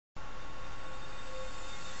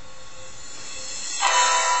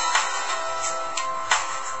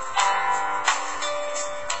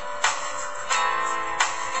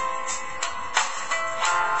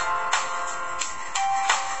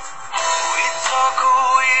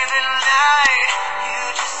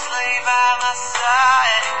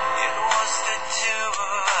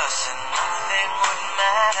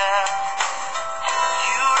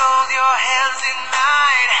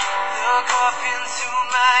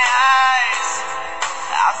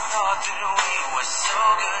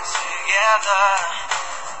together.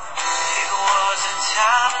 It was a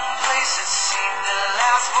time and place that seemed to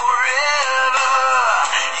last forever.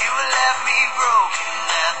 You left me broken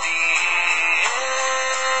at the end.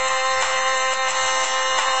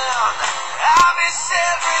 I miss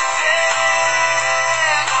everything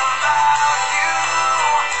about you.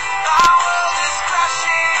 My world is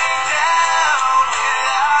crashing down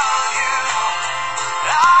without you.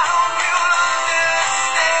 I hope you'll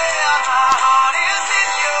understand my heart is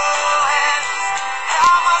in your hands.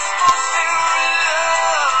 How am I supposed to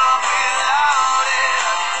love without it?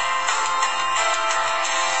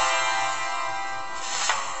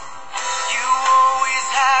 You always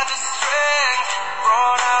had the strength,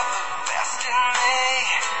 brought out the best in me.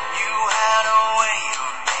 You had a way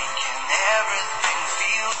of making everything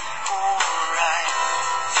feel alright.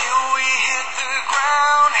 Till we hit the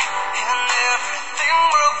ground and everything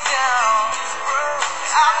broke down.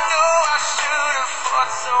 I know I should have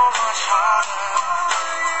fought so much harder.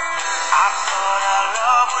 I thought our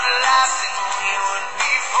love would last and we would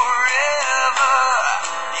be forever.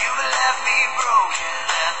 You left me broken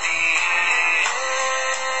at the end.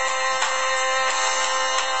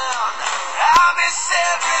 I miss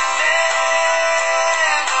everything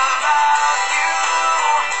about you.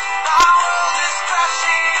 My world is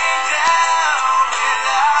crashing down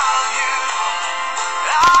without you.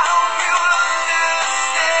 I hope you'll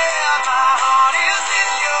understand my heart is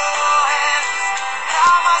in your hands.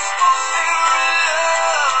 How am I supposed to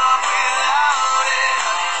love without it?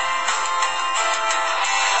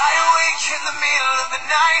 Lie awake in the middle of the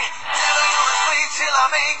night, never gonna sleep till I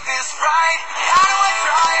make this right. How do I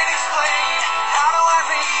try and explain